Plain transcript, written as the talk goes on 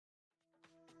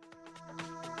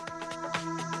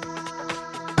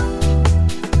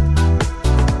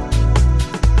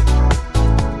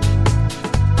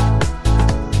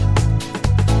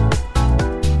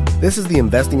This is the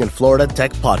Investing in Florida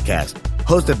Tech Podcast,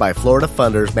 hosted by Florida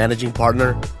Funders Managing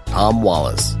Partner, Tom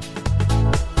Wallace.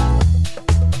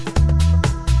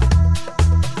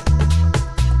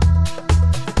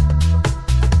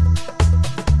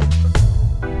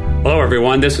 Hello,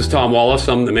 everyone. This is Tom Wallace.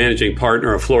 I'm the managing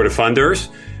partner of Florida Funders,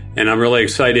 and I'm really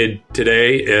excited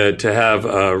today to have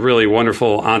a really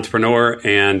wonderful entrepreneur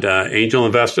and angel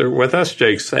investor with us,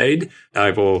 Jake Said.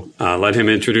 I will let him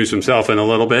introduce himself in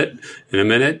a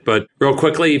minute. But real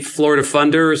quickly, Florida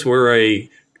Funders, we're a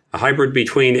hybrid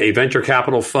between a venture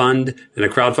capital fund and a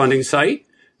crowdfunding site.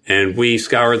 And we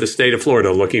scour the state of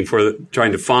Florida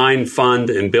trying to find, fund,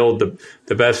 and build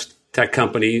the best tech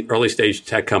company, early stage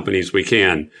tech companies we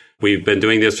can. We've been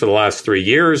doing this for the last 3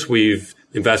 years. We've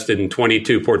invested in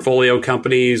 22 portfolio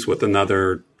companies with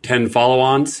another 10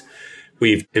 follow-ons.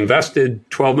 We've invested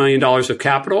 $12 million of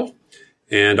capital,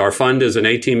 and our fund is an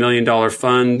 $18 million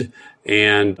fund,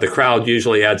 and the crowd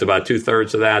usually adds about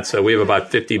 2/3 of that, so we have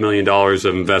about $50 million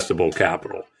of investable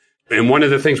capital. And one of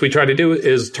the things we try to do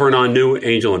is turn on new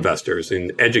angel investors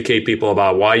and educate people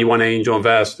about why you want to angel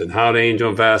invest and how to angel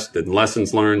invest and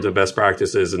lessons learned and best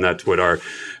practices. And that's what our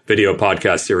video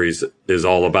podcast series is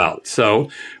all about. So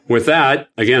with that,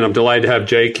 again, I'm delighted to have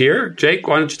Jake here. Jake,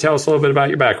 why don't you tell us a little bit about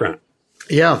your background?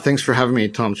 Yeah, thanks for having me,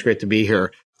 Tom. It's great to be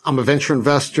here. I'm a venture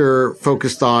investor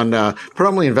focused on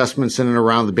predominantly investments in and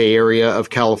around the Bay Area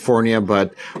of California,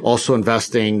 but also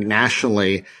investing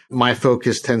nationally. My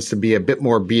focus tends to be a bit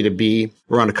more B2B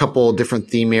around a couple of different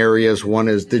theme areas. One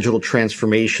is digital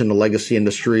transformation, the legacy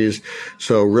industries.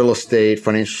 So real estate,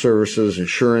 financial services,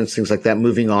 insurance, things like that,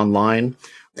 moving online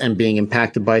and being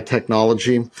impacted by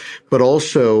technology, but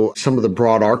also some of the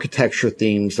broad architecture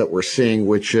themes that we're seeing,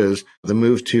 which is the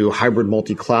move to hybrid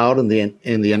multi-cloud in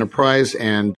the enterprise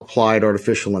and applied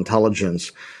artificial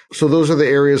intelligence. So those are the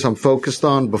areas I'm focused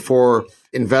on. Before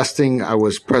investing, I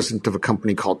was president of a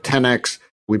company called 10X.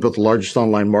 We built the largest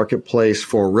online marketplace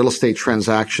for real estate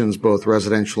transactions, both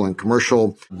residential and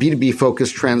commercial, B2B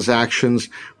focused transactions.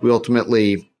 We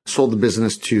ultimately sold the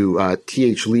business to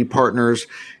TH Lee Partners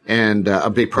and a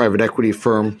big private equity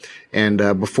firm. And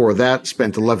before that,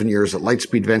 spent 11 years at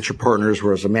Lightspeed Venture Partners,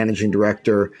 where I was a managing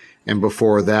director. And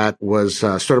before that was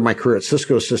started my career at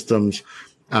Cisco Systems,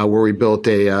 where we built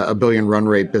a billion run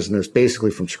rate business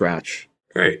basically from scratch.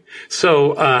 Great.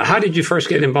 So how did you first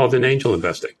get involved in angel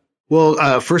investing?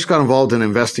 Well, first got involved in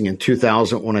investing in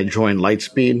 2000 when I joined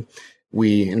Lightspeed.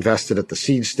 We invested at the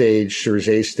seed stage, Series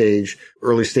A stage,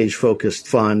 early stage focused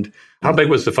fund. How big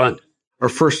was the fund? Our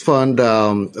first fund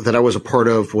that I was a part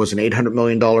of was an $800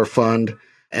 million fund.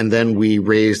 And then we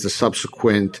raised a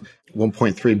subsequent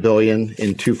 $1.3 billion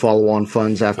in 2 follow-on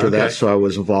funds after that. So I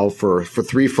was involved for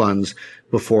 3 funds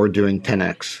before doing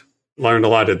 10X. Learned a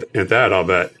lot at that, I'll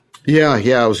bet. Yeah.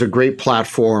 It was a great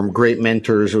platform, great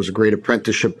mentors. It was a great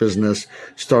apprenticeship business.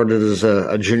 Started as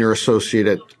a junior associate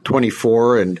at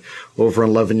 24 and over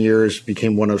 11 years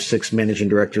became one of 6 managing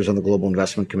directors on the Global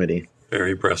Investment Committee.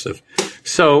 Very impressive.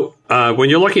 So when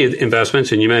you're looking at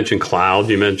investments, and you mentioned cloud,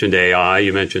 you mentioned AI,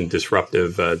 you mentioned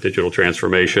disruptive digital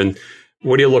transformation,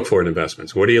 what do you look for in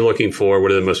investments? What are you looking for?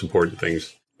 What are the most important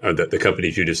things that the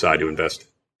companies you decide to invest in?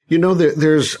 You know,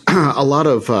 there's a lot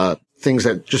of things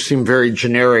that just seem very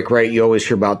generic, right? You always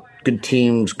hear about good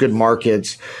teams, good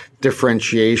markets,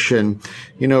 differentiation.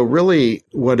 You know, really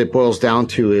what it boils down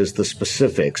to is the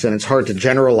specifics. And it's hard to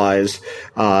generalize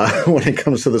when it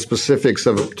comes to the specifics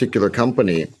of a particular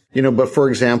company. You know, but for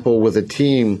example, with a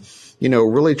team, you know,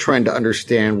 really trying to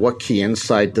understand what key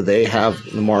insight do they have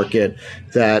in the market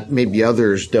that maybe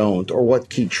others don't, or what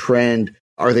key trend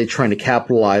are they trying to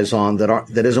capitalize on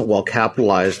that isn't well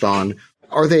capitalized on?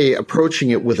 Are they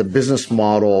approaching it with a business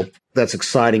model that's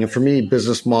exciting? And for me,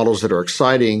 business models that are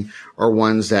exciting are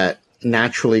ones that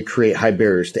naturally create high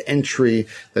barriers to entry,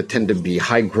 that tend to be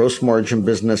high gross margin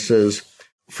businesses.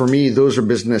 For me, those are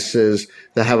businesses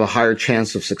that have a higher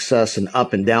chance of success in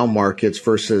up and down markets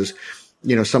versus,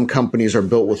 you know, some companies are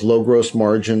built with low gross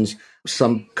margins.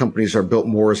 Some companies are built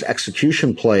more as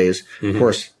execution plays. Mm-hmm. Of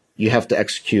course, you have to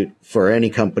execute for any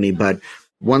company, but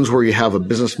ones where you have a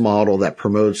business model that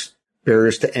promotes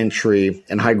barriers to entry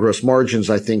and high gross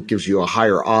margins, I think gives you a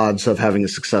higher odds of having a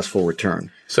successful return.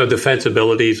 So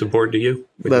defensibility is important to you?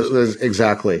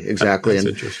 Exactly. That's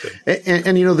interesting.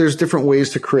 And, you know, there's different ways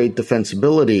to create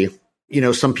defensibility. You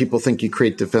know, some people think you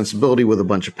create defensibility with a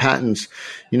bunch of patents.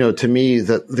 You know, to me,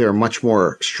 that there are much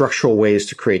more structural ways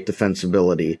to create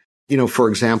defensibility. You know, for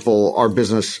example, our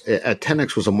business at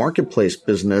 10X was a marketplace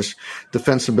business.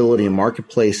 Defensibility in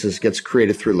marketplaces gets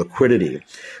created through liquidity.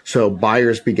 So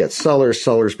buyers beget sellers,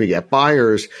 sellers beget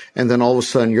buyers, and then all of a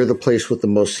sudden you're the place with the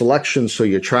most selection, so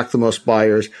you attract the most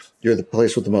buyers, you're the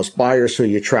place with the most buyers, so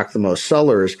you attract the most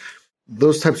sellers.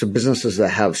 Those types of businesses that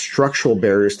have structural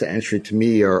barriers to entry, to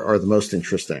me, are the most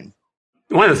interesting.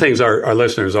 One of the things our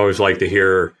listeners always like to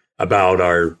hear about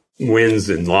are wins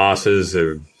and losses,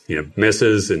 or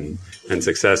misses and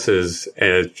successes.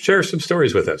 Share some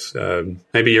stories with us.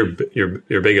 Maybe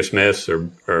your biggest miss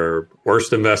or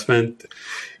worst investment.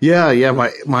 Yeah.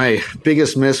 My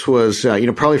biggest miss was,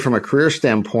 probably from a career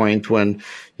standpoint when,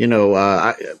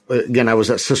 I was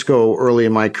at Cisco early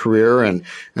in my career and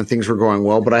things were going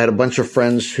well, but I had a bunch of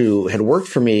friends who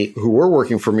were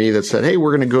working for me that said, hey,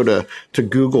 we're going to go to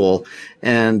Google.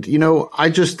 And, I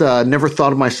just never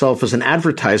thought of myself as an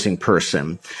advertising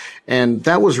person. And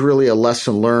that was really a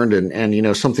lesson learned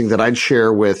and something that I'd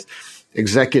share with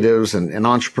executives and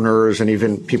entrepreneurs and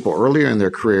even people earlier in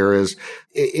their career is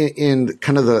in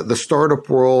kind of the startup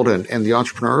world and the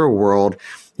entrepreneurial world.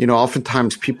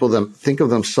 Oftentimes people think of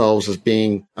themselves as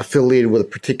being affiliated with a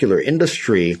particular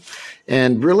industry.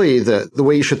 And really the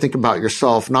way you should think about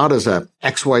yourself, not as a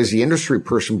XYZ industry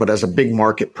person, but as a big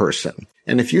market person.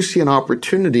 And if you see an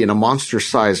opportunity in a monster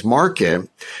sized market,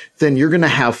 then you're going to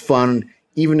have fun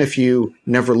even if you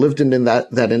never lived in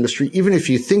that industry, even if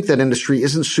you think that industry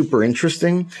isn't super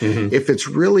interesting, if it's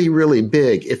really, really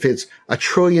big, if it's $1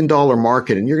 trillion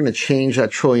market and you're going to change that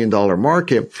 $1 trillion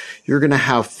market, you're going to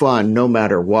have fun no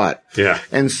matter what. Yeah.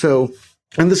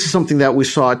 And this is something that we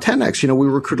saw at 10X. We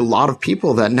recruit a lot of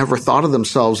people that never thought of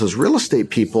themselves as real estate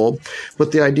people.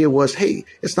 But the idea was, hey,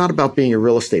 it's not about being a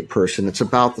real estate person. It's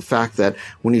about the fact that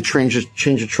when you change a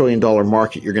 $1 trillion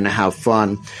market, you're going to have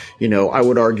fun. I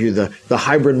would argue the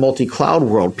hybrid multi-cloud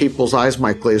world, people's eyes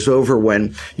might glaze over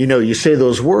when, you say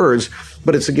those words.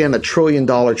 But it's, again, $1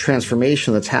 trillion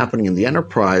transformation that's happening in the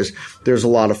enterprise. There's a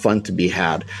lot of fun to be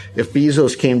had. If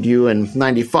Bezos came to you in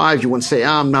 95, you wouldn't say,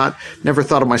 never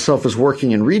thought of myself as working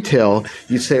in retail.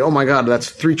 You'd say, oh my God, that's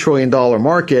a $3 trillion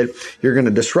market. You're going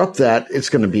to disrupt that. It's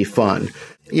going to be fun.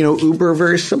 Uber,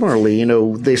 very similarly,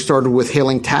 they started with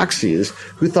hailing taxis.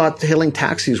 Who thought hailing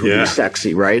taxis would be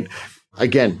sexy, right?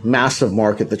 Again, massive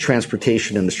market, the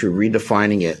transportation industry,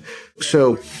 redefining it.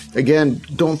 So again,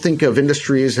 don't think of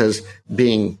industries as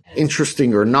being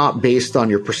interesting or not based on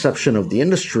your perception of the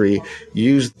industry.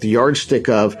 Use the yardstick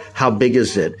of how big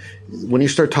is it. When you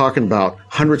start talking about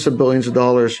hundreds of billions of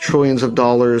dollars, trillions of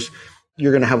dollars,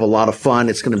 you're going to have a lot of fun.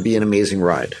 It's going to be an amazing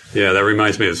ride. Yeah, that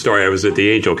reminds me of the story. I was at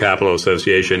the Angel Capital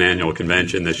Association annual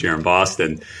convention this year in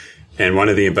Boston. And one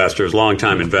of the investors,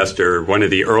 longtime investor, one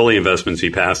of the early investments he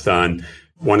passed on,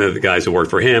 one of the guys who worked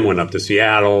for him went up to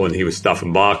Seattle and he was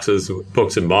stuffing books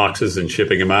in boxes and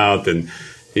shipping them out. And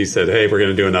he said, hey, we're going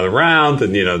to do another round.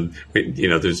 And,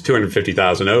 there's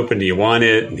 250,000 open. Do you want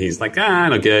it? And he's like, I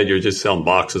don't get it. You're just selling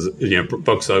boxes,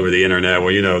 books over the internet. Well,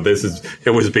 it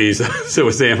was Bezos, it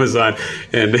was Amazon.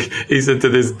 And he said to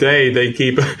this day, they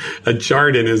keep a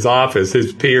chart in his office,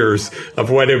 his peers, of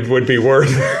what it would be worth.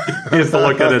 He has to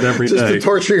look at it every day. Just to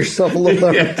torture yourself a little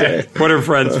every day. What are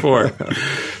friends for?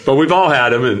 But we've all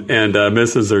had them and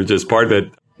misses are just part of it.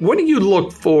 What do you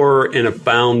look for in a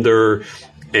founder?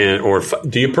 Or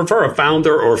do you prefer a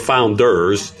founder or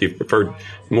founders? Do you prefer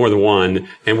more than one?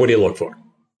 And what do you look for?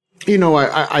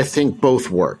 I think both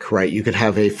work, right? You could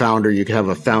have a founder, you could have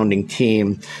a founding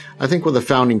team. I think with a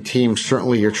founding team,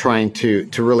 certainly you're trying to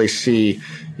really see,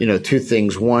 two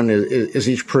things. One is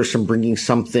each person bringing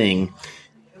something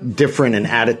different and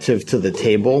additive to the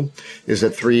table? Is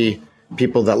it three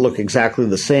people that look exactly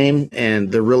the same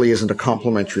and there really isn't a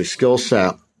complementary skill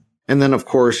set? And then, of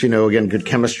course, again, good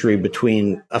chemistry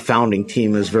between a founding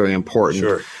team is very important.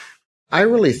 Sure. I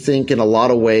really think in a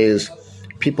lot of ways,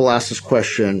 people ask this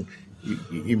question,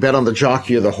 you bet on the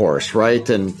jockey or the horse, right?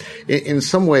 And in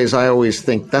some ways, I always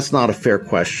think that's not a fair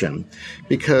question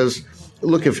because,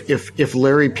 look, if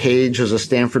Larry Page as a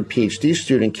Stanford PhD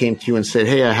student came to you and said,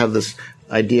 hey, I have this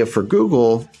idea for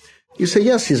Google, you say,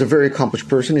 yes, he's a very accomplished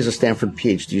person. He's a Stanford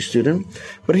PhD student.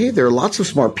 But hey, there are lots of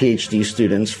smart PhD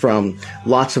students from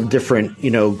lots of different,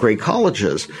 great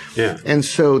colleges. Yeah. And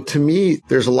so to me,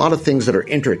 there's a lot of things that are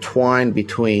intertwined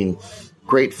between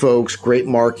great folks, great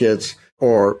markets,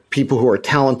 or people who are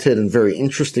talented in very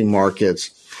interesting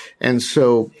markets. And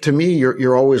so to me,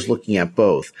 you're always looking at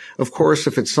both. Of course,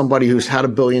 if it's somebody who's had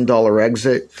 $1 billion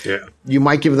exit, you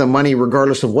might give them money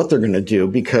regardless of what they're going to do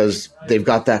because they've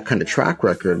got that kind of track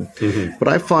record. Mm-hmm. But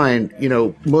I find,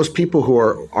 most people who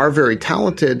are very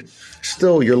talented,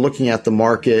 still you're looking at the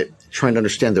market, trying to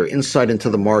understand their insight into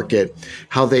the market,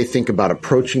 how they think about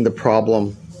approaching the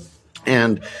problem.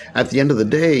 And at the end of the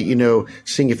day,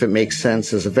 seeing if it makes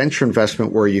sense as a venture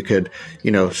investment where you could,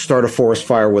 start a forest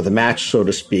fire with a match, so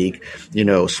to speak,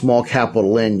 small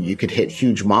capital in, you could hit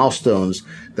huge milestones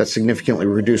that significantly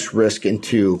reduce risk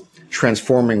into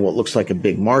transforming what looks like a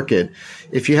big market.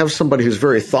 If you have somebody who's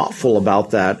very thoughtful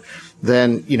about that,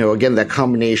 then, again, that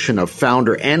combination of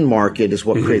founder and market is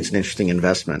what creates an interesting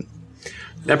investment.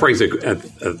 That brings a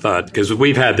thought, because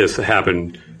we've had this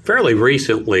happen fairly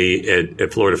recently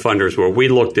at Florida Funders, where we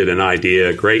looked at an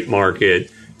idea, great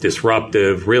market,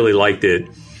 disruptive, really liked it.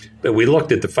 But we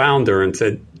looked at the founder and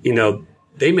said,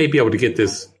 they may be able to get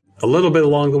this a little bit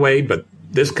along the way, but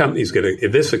this company's going to,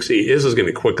 if this succeeds, this is going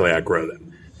to quickly outgrow them.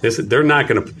 They're not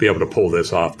going to be able to pull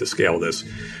this off to scale this.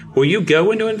 Will you go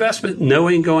into investment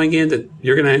knowing going in that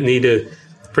you're going to need to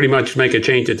pretty much make a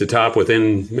change at the top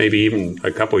within maybe even a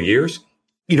couple of years?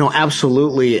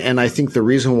 Absolutely. And I think the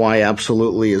reason why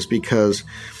absolutely is because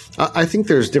I think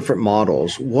there's different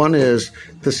models. One is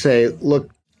to say,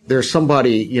 look, there's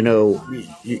somebody,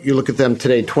 you look at them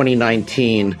today,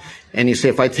 2019, and you say,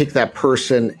 if I take that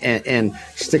person and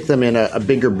stick them in a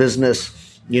bigger business,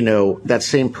 that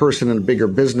same person in a bigger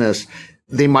business,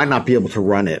 they might not be able to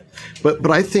run it. But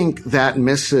I think that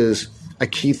misses a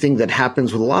key thing that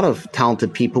happens with a lot of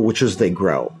talented people, which is they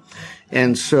grow.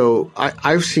 And so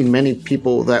I've seen many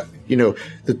people that,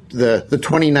 the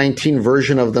 2019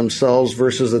 version of themselves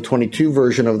versus the 22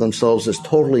 version of themselves is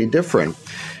totally different.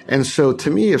 And so to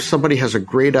me, if somebody has a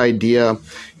great idea,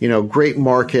 great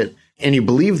market, and you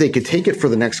believe they could take it for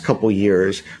the next couple of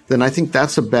years, then I think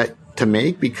that's a bet to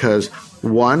make, because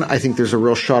one, I think there's a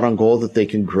real shot on goal that they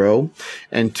can grow.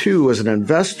 And two, as an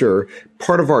investor,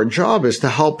 part of our job is to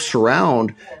help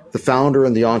surround the founder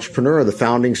and the entrepreneur, the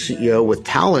founding CEO, with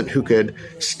talent who could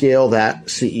scale that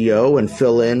CEO and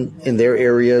fill in their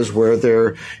areas where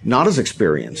they're not as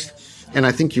experienced. And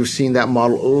I think you've seen that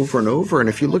model over and over. And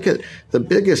if you look at the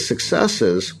biggest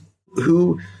successes,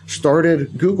 who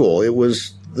started Google? It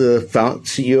was the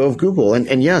CEO of Google.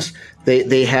 And yes,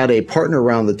 they had a partner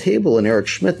around the table in Eric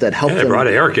Schmidt that helped them. They brought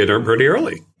Eric in pretty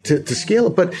early. To scale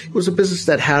it. But it was a business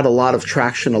that had a lot of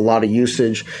traction, a lot of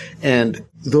usage. And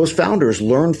those founders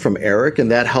learned from Eric,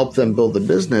 and that helped them build the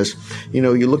business.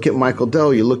 You look at Michael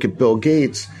Dell, you look at Bill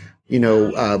Gates,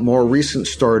 more recent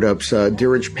startups,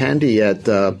 Dheeraj Pandey at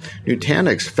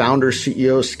Nutanix, founder,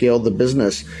 CEO, scaled the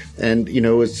business. And,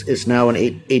 it's now an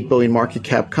 $8 billion market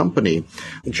cap company.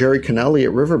 Jerry Connelly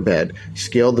at Riverbed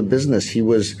scaled the business. He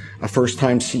was a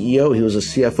first-time CEO. He was a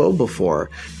CFO before.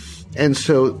 And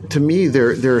so to me,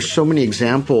 there are so many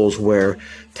examples where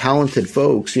talented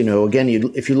folks, again,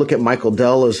 if you look at Michael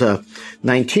Dell as a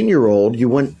 19-year-old, you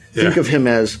wouldn't think of him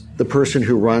as the person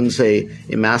who runs a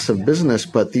massive business,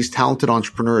 but these talented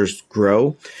entrepreneurs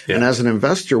grow. Yeah. And as an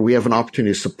investor, we have an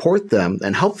opportunity to support them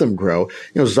and help them grow.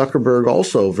 Zuckerberg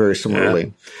also very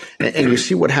similarly. Yeah. And you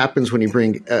see what happens when you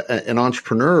bring an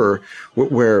entrepreneur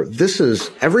where this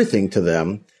is everything to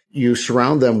them. You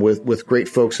surround them with great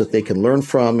folks that they can learn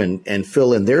from and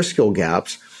fill in their skill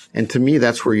gaps. And to me,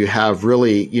 that's where you have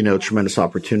really, tremendous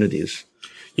opportunities.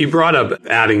 You brought up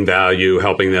adding value,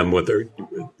 helping them with their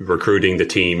recruiting the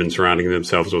team and surrounding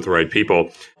themselves with the right people.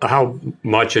 How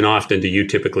much and often do you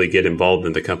typically get involved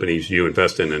in the companies you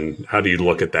invest in, and how do you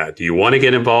look at that? Do you want to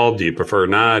get involved? Do you prefer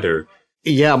not? Or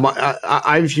Yeah,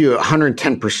 I view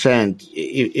 110%.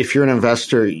 If you're an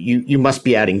investor, you must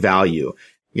be adding value.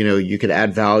 You could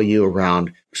add value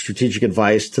around strategic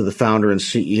advice to the founder and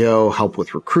CEO, help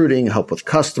with recruiting, help with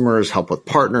customers, help with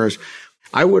partners.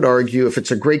 I would argue if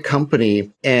it's a great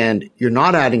company and you're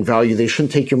not adding value, they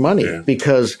shouldn't take your money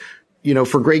because,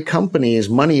 for great companies,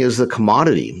 money is the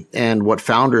commodity and what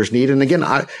founders need. And again,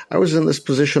 I was in this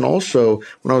position also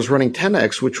when I was running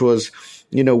 10X, which was,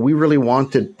 we really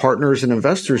wanted partners and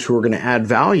investors who were going to add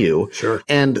value. Sure.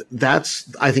 And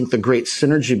that's, I think, the great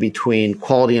synergy between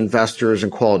quality investors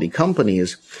and quality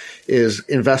companies is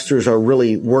investors are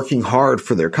really working hard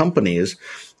for their companies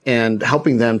and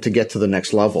helping them to get to the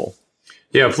next level.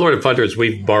 Yeah, Florida Funders,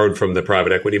 we've borrowed from the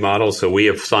private equity model. So we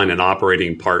have signed an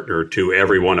operating partner to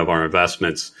every one of our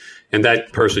investments. And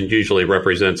that person usually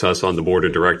represents us on the board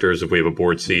of directors if we have a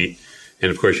board seat. And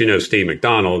of course, Steve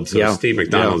McDonald. So Steve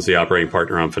McDonald is the operating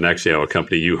partner on Finexio, a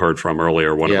company you heard from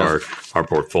earlier, one of our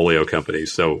portfolio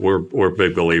companies. So we're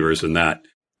big believers in that.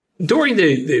 During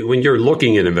when you're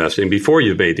looking at investing, before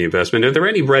you've made the investment, are there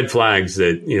any red flags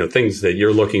that, things that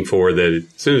you're looking for that as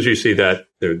soon as you see that,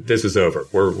 this is over,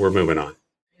 we're moving on?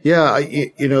 Yeah,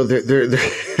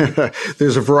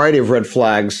 there's a variety of red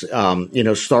flags.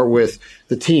 Start with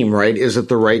the team, right? Is it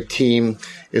the right team?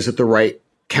 Is it the right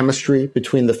chemistry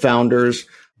between the founders?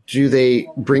 do they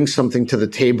bring something to the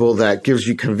table that gives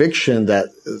you conviction that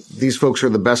these folks are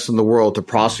the best in the world to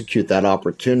prosecute that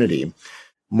opportunity?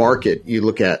 Market, you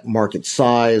look at market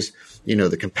size,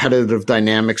 the competitive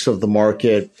dynamics of the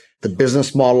market, the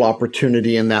business model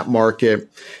opportunity in that market.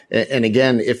 And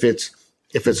again, if it's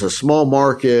a small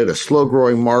market, a slow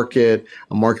growing market,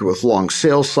 a market with long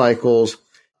sales cycles,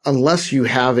 unless you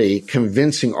have a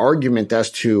convincing argument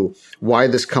as to why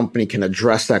this company can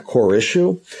address that core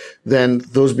issue, then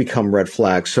those become red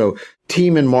flags. So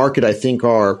team and market, I think,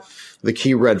 are the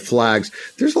key red flags.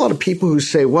 There's a lot of people who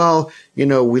say, well, we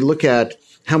look at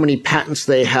how many patents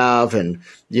they have and,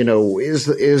 is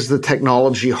the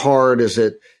technology hard?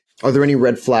 Are there any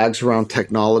red flags around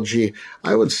technology?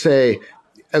 I would say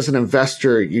as an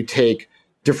investor, you take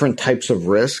different types of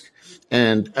risk.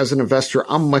 And as an investor,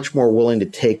 I'm much more willing to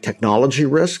take technology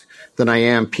risk than I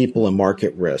am people and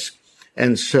market risk.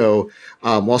 And so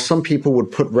while some people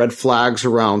would put red flags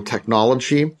around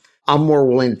technology, I'm more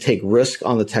willing to take risk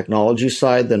on the technology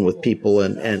side than with people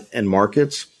and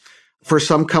markets. For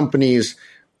some companies,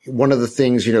 one of the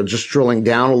things, just drilling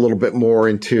down a little bit more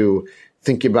into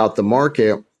thinking about the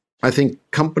market, I think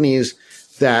companies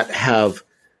that have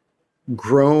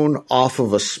grown off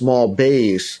of a small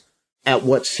base at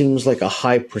what seems like a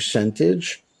high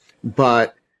percentage,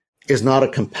 but is not a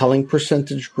compelling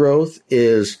percentage growth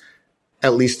is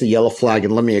at least a yellow flag.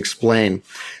 And let me explain.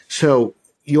 So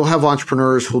you'll have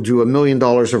entrepreneurs who'll do $1 million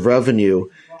of revenue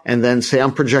and then say,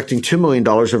 I'm projecting $2 million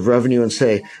of revenue and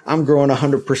say, I'm growing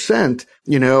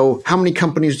 100%. How many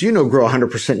companies do you know grow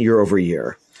 100% year over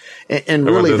year? And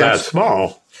really that's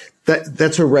small.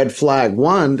 That's a red flag.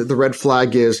 One, the red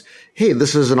flag is, hey,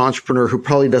 this is an entrepreneur who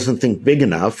probably doesn't think big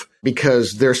enough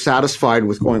because they're satisfied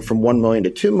with going from 1 million to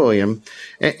 2 million.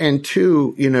 And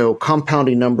two,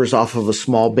 compounding numbers off of a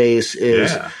small base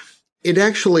is, it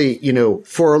actually,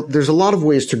 there's a lot of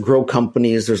ways to grow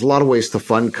companies. There's a lot of ways to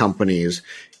fund companies.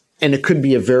 And it could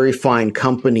be a very fine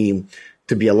company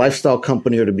to be a lifestyle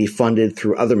company or to be funded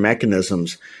through other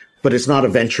mechanisms, but it's not a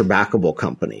venture backable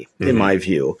company, in my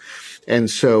view.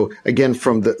 And so again,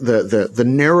 from the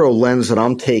narrow lens that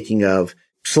I'm taking of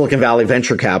Silicon Valley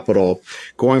venture capital,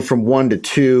 going from 1 to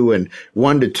 2 and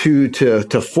 1 to 2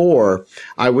 to 4,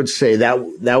 I would say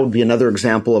that would be another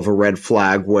example of a red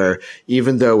flag where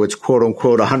even though it's quote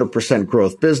unquote 100%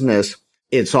 growth business,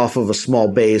 it's off of a small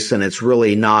base and it's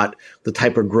really not the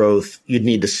type of growth you'd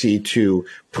need to see to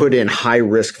put in high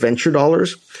risk venture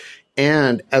dollars.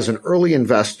 And as an early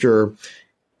investor,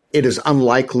 it is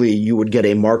unlikely you would get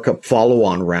a markup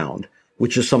follow-on round,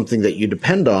 which is something that you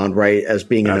depend on, right? As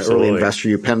being an early investor,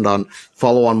 you depend on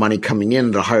follow-on money coming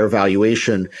in at a higher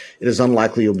valuation. It is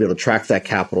unlikely you'll be able to track that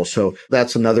capital. So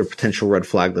that's another potential red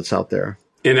flag that's out there.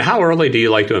 And how early do you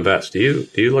like to invest? Do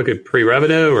you look at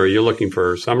pre-revenue, or are you looking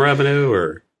for some revenue,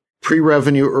 or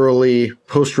pre-revenue early,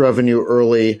 post-revenue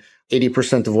early?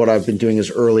 80% of what I've been doing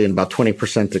is early and about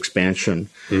 20% expansion.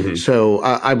 So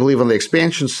I believe on the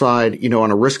expansion side,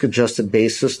 on a risk-adjusted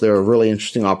basis, there are really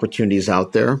interesting opportunities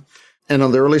out there. And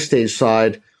on the early stage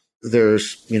side,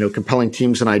 there's, compelling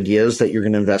teams and ideas that you're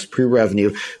going to invest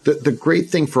pre-revenue. The great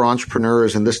thing for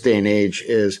entrepreneurs in this day and age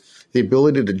is the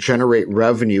ability to generate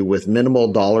revenue with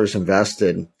minimal dollars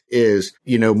invested is,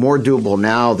 more doable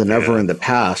now than ever in the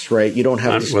past, right? You don't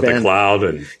have to spend with the cloud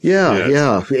and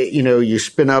you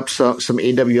spin up some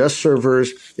AWS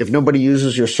servers. If nobody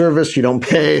uses your service, you don't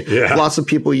pay. Lots of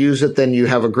people use it. Then you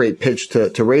have a great pitch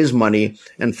to raise money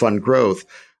and fund growth.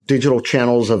 Digital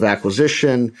channels of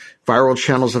acquisition, viral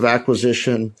channels of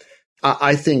acquisition.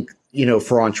 I think,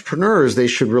 for entrepreneurs, they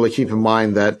should really keep in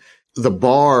mind that the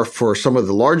bar for some of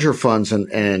the larger funds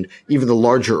and even the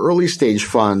larger early stage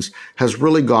funds has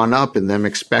really gone up in them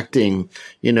expecting,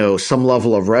 some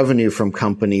level of revenue from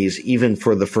companies, even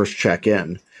for the first check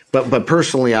in. But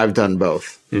personally, I've done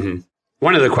both.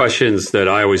 One of the questions that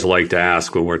I always like to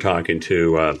ask when we're talking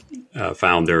to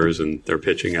founders and they're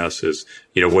pitching us is,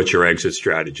 what's your exit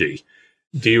strategy?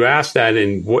 Do you ask that?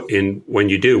 And when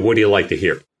you do, what do you like to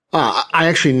hear? I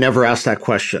actually never ask that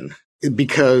question,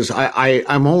 because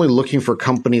I'm only looking for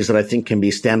companies that I think can be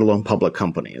standalone public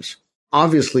companies.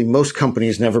 Obviously, most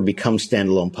companies never become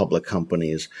standalone public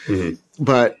companies.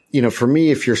 But, for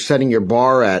me, if you're setting your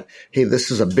bar at, hey,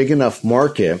 this is a big enough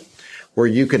market where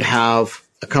you could have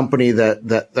a company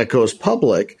that goes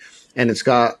public and it's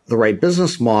got the right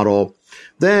business model,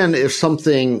 then if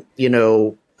something,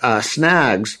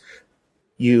 snags,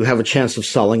 you have a chance of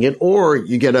selling it, or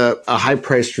you get a high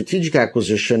price strategic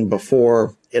acquisition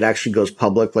before it actually goes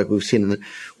public, like we've seen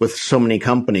with so many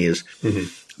companies.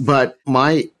 But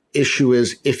my issue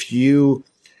is if you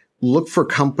look for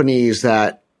companies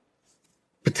that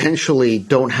potentially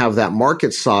don't have that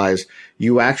market size,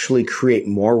 you actually create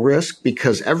more risk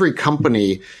because every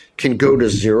company can go to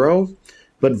zero,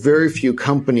 but very few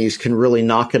companies can really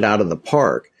knock it out of the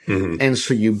park. Mm-hmm. And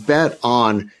so you bet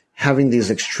on having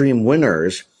these extreme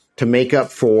winners to make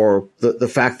up for the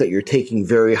fact that you're taking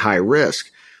very high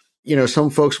risk. You know, some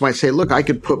folks might say, look, I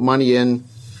could put money in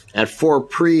at 4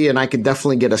 pre and I could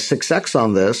definitely get a 6X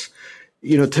on this.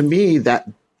 You know, to me,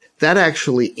 that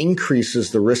actually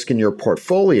increases the risk in your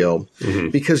portfolio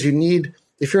because you need,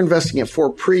 if you're investing at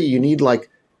 4 pre, you need like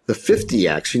the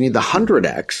 50X, you need the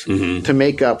 100X to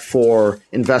make up for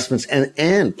investments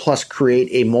and plus create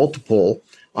a multiple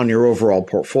on your overall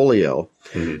portfolio.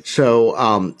 So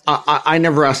I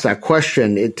never asked that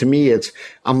question. To me,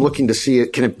 I'm looking to see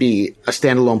can it be a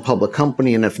standalone public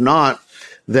company? And if not,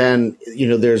 then, you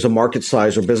know, there's a market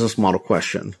size or business model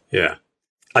question. Yeah.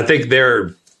 I think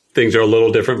things are a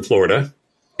little different in Florida.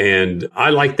 And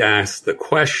I like to ask the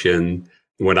question,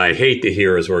 what I hate to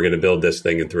hear is we're going to build this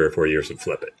thing in 3 or 4 years and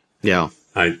flip it. Yeah.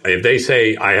 If they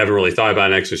say, I haven't really thought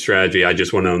about an exit strategy, I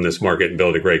just want to own this market and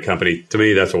build a great company, to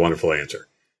me, that's a wonderful answer.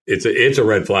 It's a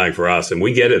red flag for us, and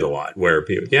we get it a lot where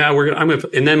people,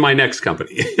 and then my next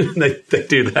company, they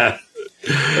do that.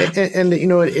 And you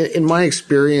know, in my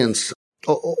experience,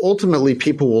 ultimately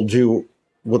people will do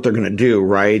what they're going to do,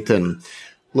 right? And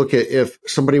look at if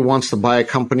somebody wants to buy a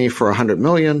company for $100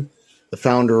 million, the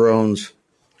founder owns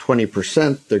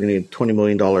 20%, they're going to get a $20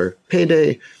 million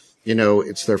payday. You know,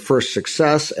 it's their first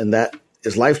success, and that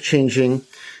is life-changing.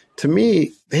 To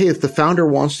me, hey, if the founder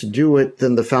wants to do it,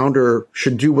 then the founder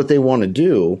should do what they want to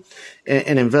do.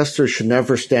 And investors should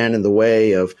never stand in the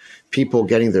way of people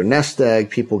getting their nest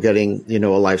egg, people getting, you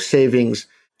know, a life savings.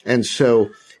 And so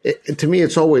to me,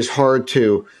 it's always hard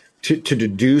to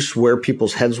deduce where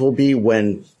people's heads will be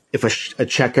if a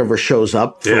check ever shows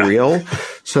up for real.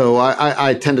 So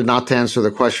I tended not to answer the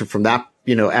question from that,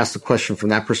 you know, ask the question from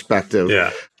that perspective.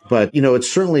 Yeah. But, you know, it's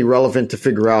certainly relevant to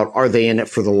figure out, are they in it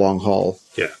for the long haul?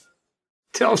 Yeah.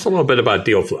 Tell us a little bit about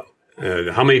deal flow.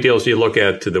 How many deals do you look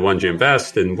at to the ones you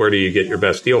invest, and where do you get your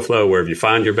best deal flow? Where have you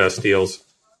found your best deals?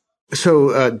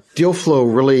 So deal flow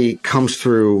really comes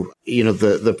through, you know,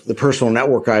 the personal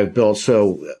network I've built.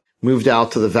 So moved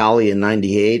out to the Valley in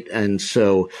 98. And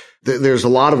so there's a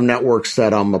lot of networks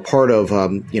that I'm a part of,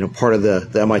 you know, part of the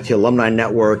MIT alumni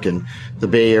network, and the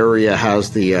Bay Area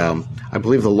has I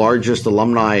believe the largest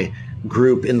alumni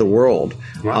group in the world.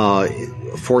 Wow.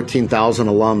 14,000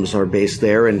 alums are based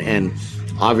there, and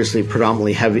obviously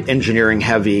predominantly engineering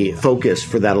heavy focus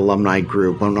for that alumni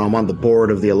group. I'm on the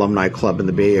board of the alumni club in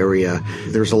the Bay Area.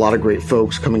 There's a lot of great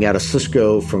folks coming out of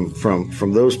Cisco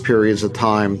from those periods of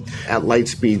time. At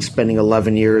Lightspeed, spending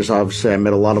 11 years, obviously I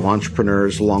met a lot of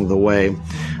entrepreneurs along the way,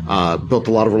 built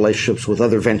a lot of relationships with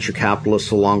other venture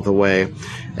capitalists along the way.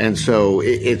 And so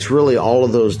it's really all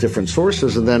of those different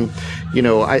sources. And then, you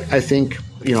know, I think,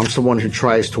 you know, I'm someone who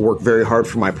tries to work very hard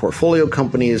for my portfolio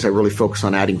companies. I really focus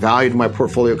on adding value to my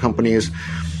portfolio companies.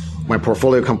 My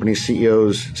portfolio company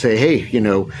CEOs say, hey, you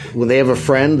know, when they have a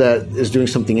friend that is doing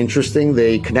something interesting,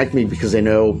 they connect me because they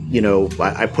know, you know,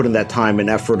 I put in that time and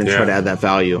effort and try to add that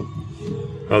value.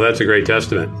 Well, that's a great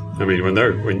testament. I mean,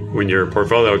 when your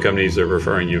portfolio companies are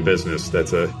referring you business,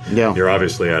 you're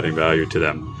obviously adding value to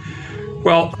them.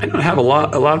 Well, I don't have a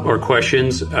lot more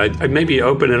questions. I'd maybe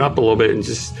open it up a little bit and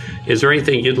just, is there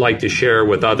anything you'd like to share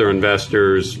with other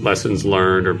investors, lessons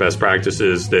learned or best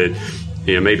practices that,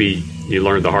 you know, maybe you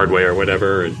learned the hard way or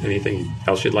whatever, and anything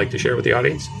else you'd like to share with the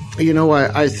audience? You know,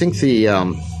 I think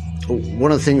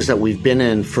one of the things that we've been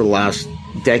in for the last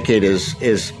decade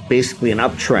is basically an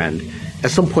uptrend. At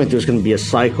some point, there's going to be a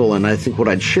cycle, and I think what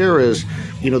I'd share is,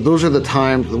 you know, those are the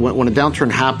times when a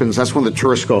downturn happens, that's when the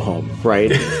tourists go home,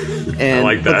 right? And, I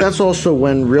like that. But that's also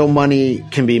when real money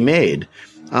can be made.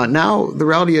 Now, the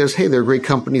reality is, hey, there are great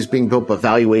companies being built, but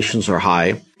valuations are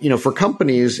high. You know, for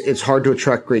companies, it's hard to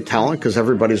attract great talent because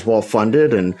everybody's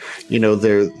well-funded, and, you know,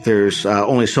 there's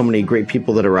only so many great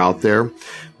people that are out there.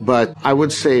 But I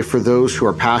would say for those who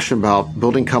are passionate about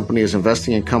building companies,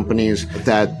 investing in companies,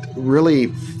 that really,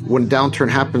 when downturn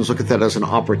happens, look at that as an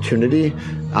opportunity,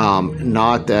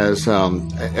 not as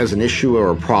an issue or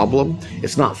a problem.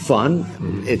 It's not fun.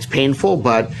 It's painful,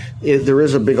 but there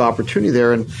is a big opportunity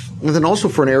there. And then also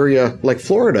for an area like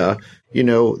Florida, you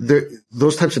know,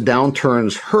 those types of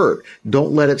downturns hurt.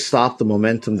 Don't let it stop the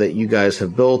momentum that you guys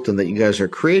have built and that you guys are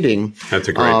creating. That's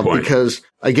a great point. Because,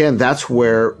 again, that's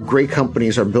where great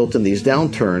companies are built in these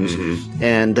downturns.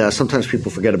 And sometimes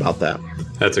people forget about that.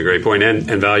 That's a great point.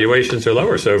 And valuations are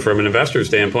lower. So from an investor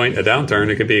standpoint, a downturn,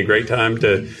 it could be a great time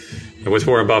to What's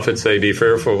Warren Buffett say? Be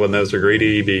fearful when those are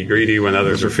greedy. Be greedy when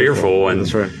others are fearful. And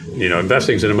that's right.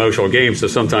 Investing is an emotional game, so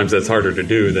sometimes that's harder to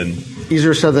do than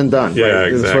easier said than done. Yeah, right?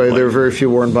 exactly. That's why there are very few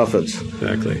Warren Buffetts.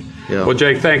 Exactly. Yeah. Well,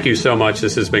 Jake, thank you so much.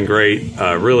 This has been great.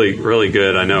 Really, really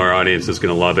good. I know our audience is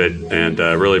going to love it, and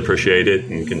really appreciate it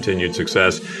and continued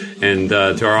success. And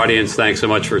to our audience, thanks so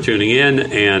much for tuning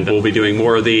in. And we'll be doing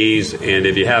more of these. And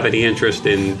if you have any interest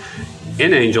in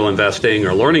angel investing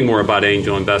or learning more about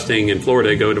angel investing in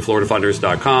Florida, go to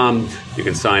floridafunders.com. You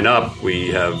can sign up. We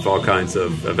have all kinds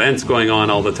of events going on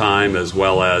all the time, as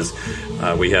well as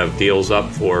we have deals up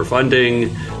for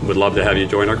funding. We'd love to have you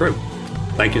join our group.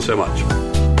 Thank you so much.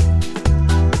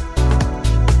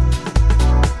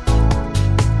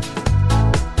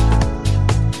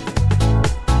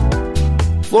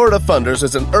 Florida Funders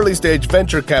is an early-stage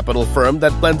venture capital firm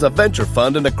that blends a venture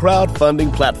fund and a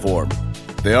crowdfunding platform.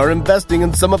 They are investing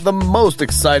in some of the most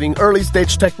exciting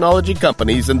early-stage technology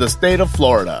companies in the state of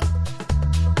Florida.